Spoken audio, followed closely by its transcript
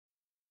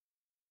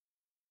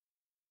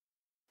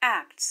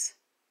Acts,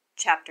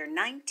 chapter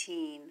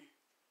 19.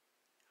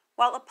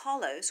 While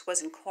Apollos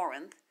was in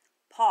Corinth,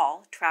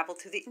 Paul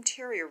traveled through the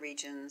interior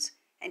regions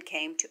and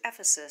came to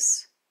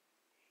Ephesus.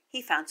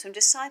 He found some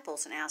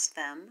disciples and asked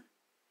them,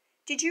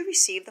 "Did you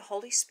receive the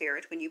Holy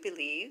Spirit when you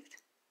believed?"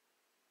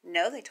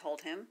 "No," they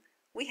told him.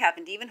 "We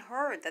haven't even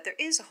heard that there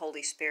is a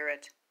Holy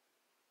Spirit."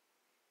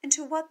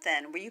 "Into what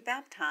then were you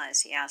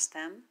baptized?" he asked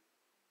them.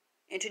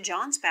 "Into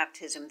John's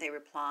baptism," they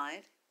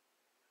replied.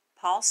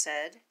 Paul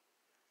said,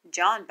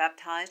 "John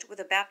baptized with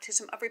a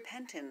baptism of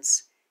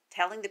repentance,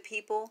 telling the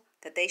people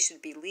that they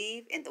should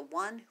believe in the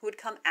one who would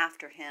come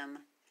after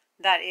him,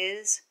 that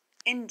is,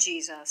 in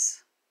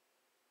Jesus."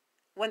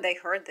 When they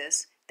heard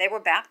this, they were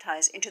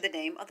baptized into the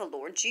name of the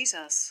Lord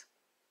Jesus.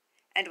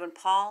 And when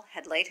Paul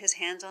had laid his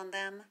hands on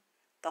them,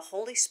 the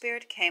Holy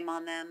Spirit came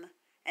on them,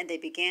 and they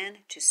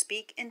began to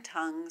speak in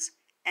tongues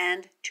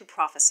and to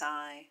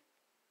prophesy.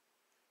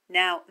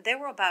 Now there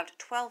were about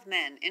 12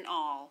 men in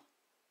all.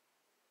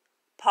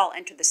 Paul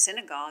entered the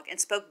synagogue and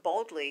spoke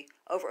boldly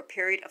over a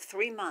period of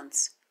 3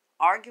 months,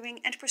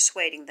 arguing and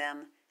persuading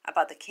them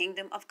about the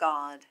kingdom of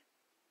God.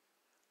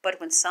 But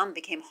when some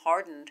became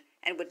hardened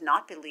and would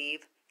not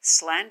believe,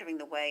 slandering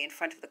the way in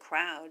front of the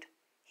crowd,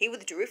 he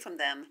withdrew from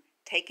them,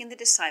 taking the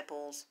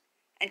disciples,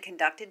 and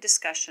conducted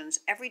discussions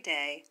every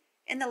day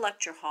in the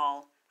lecture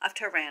hall of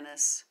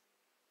Tyrannus.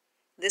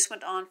 This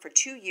went on for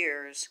 2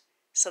 years,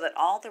 so that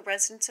all the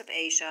residents of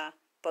Asia,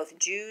 both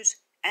Jews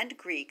and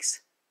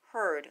Greeks,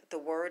 heard the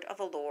word of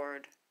the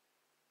Lord.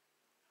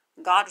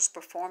 God was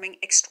performing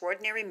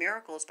extraordinary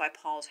miracles by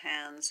Paul's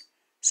hands,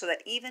 so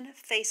that even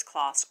face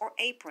cloths or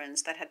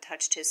aprons that had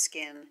touched his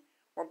skin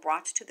were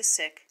brought to the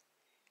sick,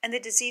 and the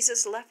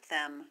diseases left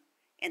them,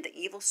 and the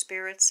evil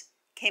spirits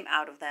came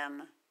out of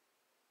them.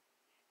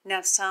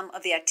 Now some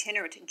of the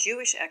itinerant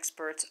Jewish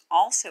experts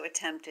also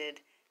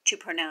attempted to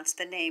pronounce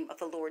the name of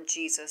the Lord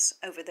Jesus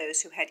over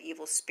those who had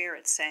evil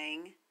spirits,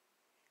 saying,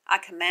 "I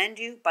command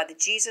you by the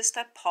Jesus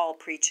that Paul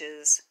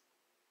preaches."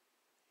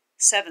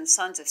 7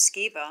 sons of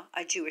Sceva,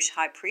 a Jewish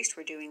high priest,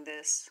 were doing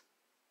this.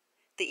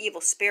 The evil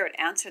spirit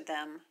answered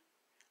them,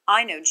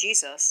 "I know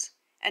Jesus,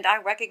 and I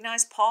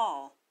recognize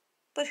Paul,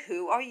 but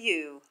who are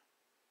you?"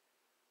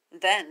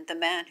 Then the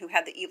man who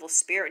had the evil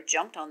spirit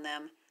jumped on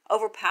them,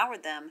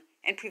 overpowered them,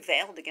 and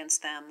prevailed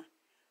against them,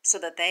 so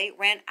that they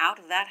ran out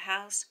of that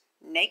house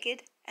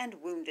naked and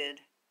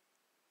wounded.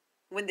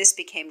 When this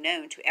became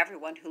known to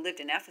everyone who lived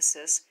in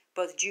Ephesus,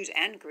 both Jews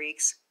and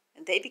Greeks,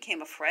 they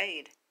became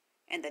afraid,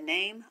 and the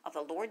name of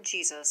the Lord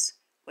Jesus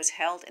was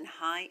held in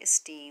high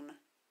esteem.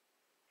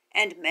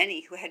 And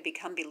many who had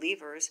become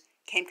believers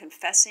came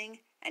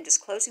confessing and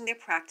disclosing their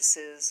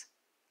practices,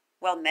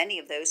 while many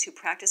of those who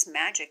practiced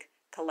magic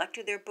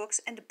collected their books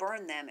and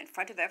burned them in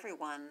front of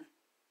everyone.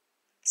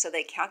 So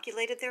they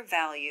calculated their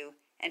value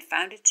and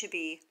found it to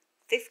be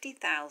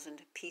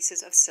 50,000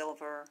 pieces of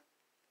silver.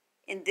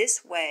 In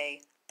this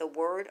way the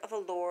word of the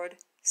Lord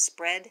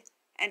spread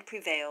and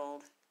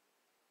prevailed.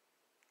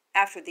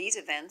 After these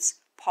events,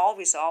 Paul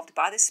resolved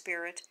by the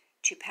Spirit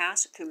to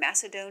pass through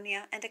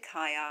Macedonia and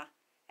Achaia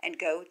and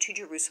go to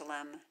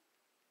Jerusalem.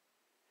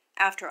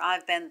 "After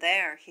I've been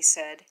there," he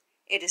said,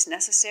 "it is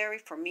necessary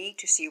for me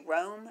to see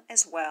Rome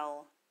as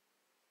well."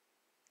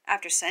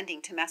 After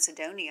sending to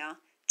Macedonia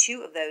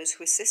 2 of those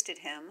who assisted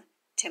him,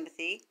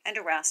 Timothy and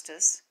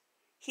Erastus,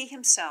 he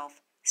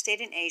himself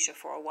stayed in Asia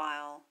for a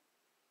while.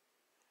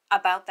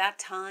 About that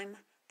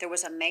time, there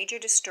was a major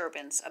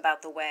disturbance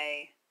about the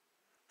way.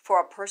 For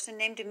a person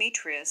named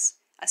Demetrius,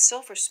 a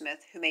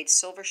silversmith who made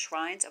silver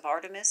shrines of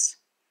Artemis,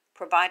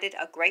 provided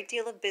a great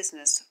deal of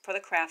business for the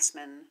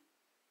craftsmen.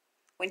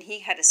 When he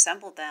had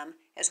assembled them,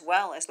 as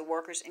well as the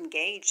workers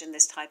engaged in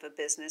this type of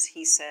business,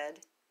 he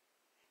said,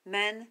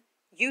 "Men,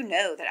 you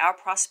know that our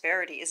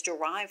prosperity is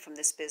derived from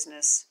this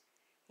business.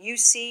 You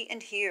see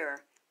and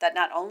hear that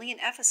not only in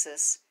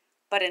Ephesus,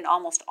 but in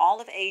almost all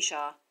of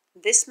Asia,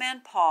 this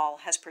man Paul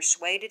has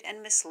persuaded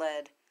and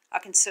misled a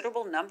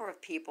considerable number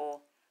of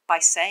people by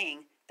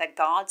saying that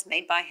gods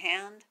made by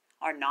hand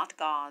are not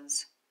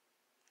gods.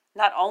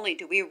 Not only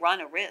do we run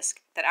a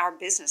risk that our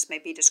business may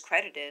be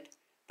discredited,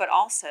 but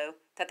also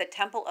that the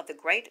temple of the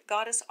great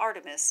goddess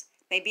Artemis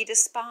may be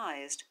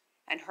despised,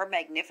 and her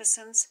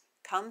magnificence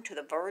come to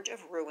the verge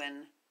of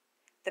ruin,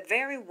 the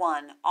very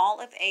one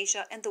all of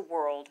Asia and the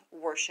world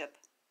worship."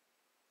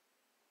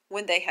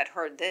 When they had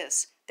heard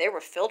this, they were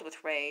filled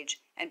with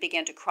rage and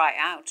began to cry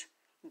out,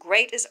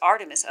 "Great is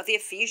Artemis of the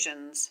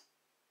Ephesians!"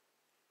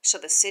 So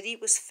the city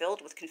was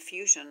filled with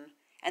confusion,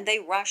 and they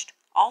rushed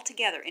all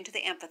together into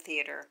the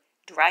amphitheater,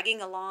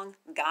 dragging along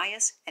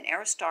Gaius and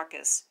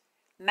Aristarchus,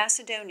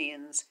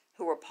 Macedonians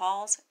who were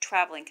Paul's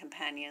traveling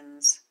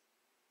companions.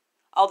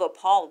 Although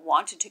Paul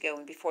wanted to go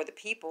in before the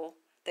people,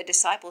 the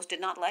disciples did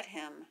not let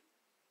him.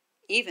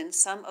 Even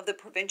some of the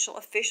provincial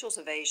officials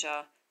of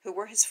Asia, who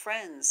were his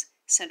friends,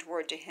 sent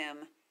word to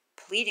him,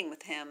 pleading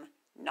with him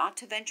not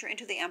to venture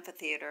into the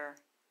amphitheater.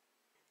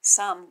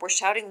 Some were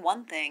shouting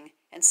one thing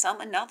and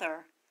some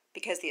another,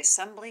 because the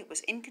assembly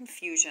was in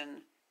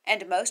confusion,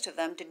 and most of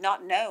them did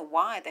not know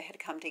why they had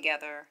come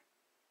together.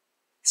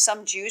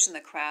 Some Jews in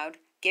the crowd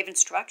gave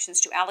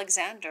instructions to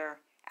Alexander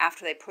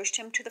after they pushed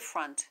him to the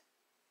front.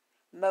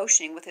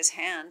 Motioning with his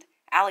hand,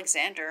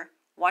 Alexander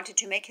wanted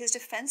to make his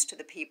defense to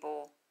the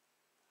people.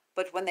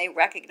 But when they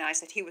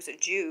recognized that he was a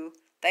Jew,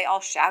 they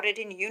all shouted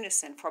in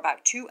unison for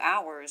about 2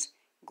 hours,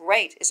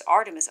 "Great is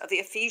Artemis of the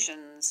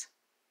Ephesians!"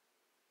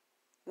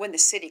 When the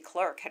city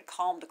clerk had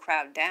calmed the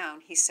crowd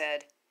down, he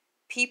said,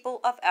 "People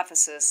of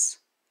Ephesus,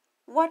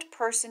 what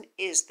person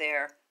is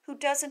there who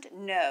doesn't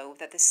know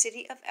that the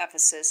city of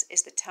Ephesus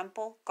is the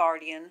temple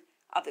guardian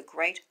of the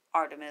great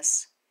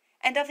Artemis,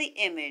 and of the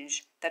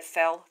image that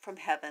fell from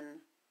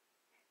heaven?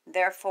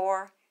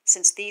 Therefore,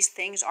 since these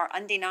things are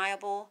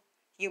undeniable,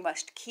 you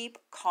must keep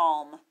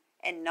calm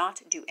and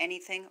not do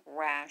anything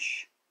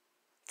rash.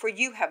 For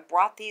you have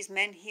brought these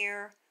men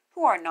here,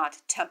 who are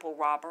not temple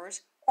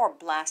robbers or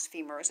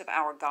blasphemers of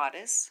our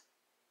goddess.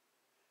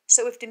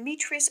 So if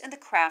Demetrius and the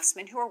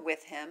craftsmen who are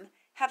with him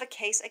have a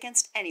case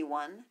against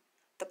anyone,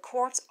 the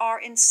courts are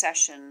in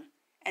session,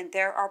 and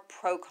there are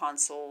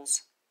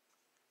proconsuls.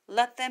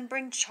 Let them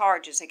bring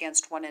charges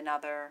against one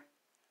another.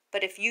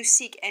 But if you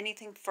seek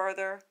anything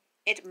further,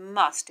 it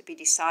must be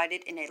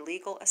decided in a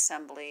legal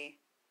assembly.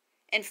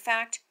 In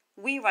fact,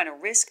 we run a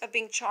risk of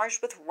being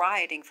charged with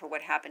rioting for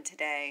what happened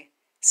today,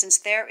 since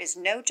there is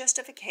no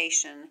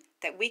justification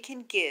that we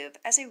can give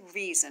as a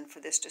reason for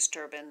this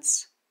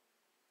disturbance."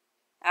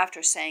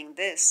 After saying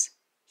this,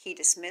 he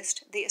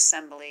dismissed the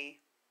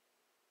assembly.